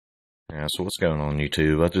Yeah, so what's going on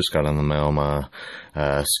YouTube? I just got in the mail my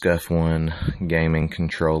Scuf One gaming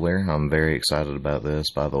controller. I'm very excited about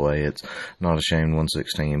this. By the way, it's Not Ashamed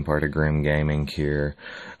 116, part of K.E.M Gaming here.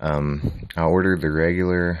 I ordered the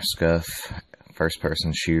regular Scuf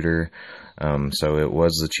first-person shooter, so it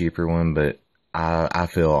was the cheaper one, but I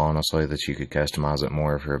feel honestly that you could customize it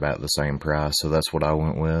more for about the same price, so that's what I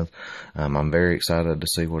went with. I'm very excited to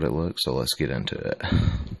see what it looks, so let's get into it.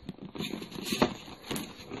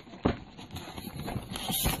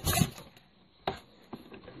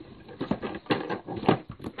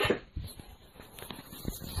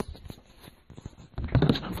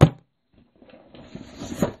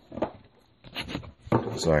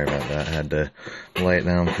 Sorry about that, I had to lay it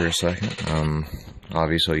down for a second.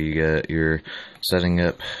 Obviously you get your setting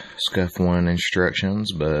up Scuf One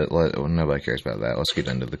instructions, but nobody cares about that. Let's get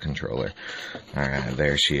into the controller. Alright,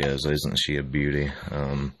 there she is. Isn't she a beauty?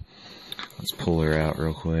 Let's pull her out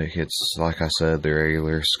real quick. It's, like I said, the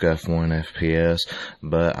regular Scuf One FPS,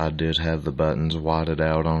 but I did have the buttons whited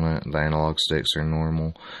out on it. The analog sticks are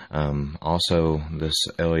normal. Also, this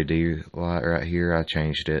LED light right here, I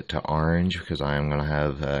changed it to orange because I am going to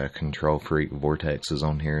have Control Freak vortexes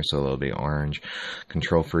on here, so there'll be orange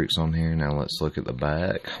Control Freaks on here. Now let's look at the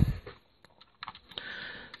back.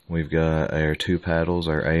 We've got our two paddles,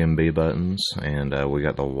 our A and B buttons, and we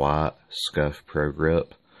got the white Scuf Pro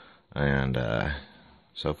Grip. And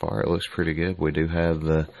so far it looks pretty good. We do have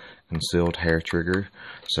the concealed hair trigger,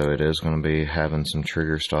 so it is going to be having some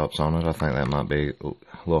trigger stops on it. I think that might be a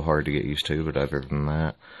little hard to get used to, but other than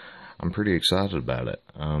that, I'm pretty excited about it.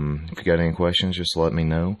 If you got any questions, just let me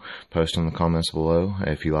know. Post in the comments below.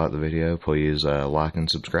 If you like the video, please like and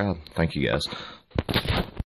subscribe. Thank you guys.